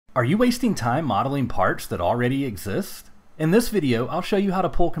Are you wasting time modeling parts that already exist? In this video, I'll show you how to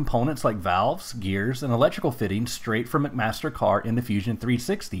pull components like valves, gears, and electrical fittings straight from McMaster-Carr into Fusion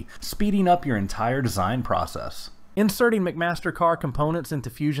 360, speeding up your entire design process. Inserting McMaster-Carr components into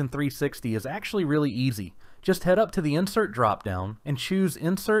Fusion 360 is actually really easy. Just head up to the Insert dropdown and choose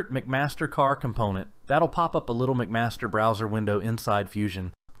Insert McMaster-Carr Component. That'll pop up a little McMaster browser window inside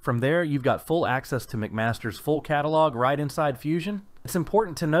Fusion. From there, you've got full access to McMaster's full catalog right inside Fusion. It's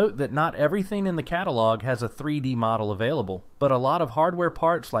important to note that not everything in the catalog has a 3D model available, but a lot of hardware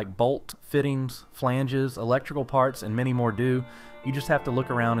parts like bolt, fittings, flanges, electrical parts, and many more do. You just have to look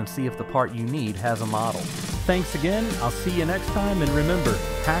around and see if the part you need has a model. Thanks again, I'll see you next time, and remember,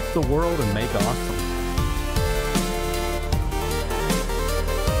 hack the world and make awesome.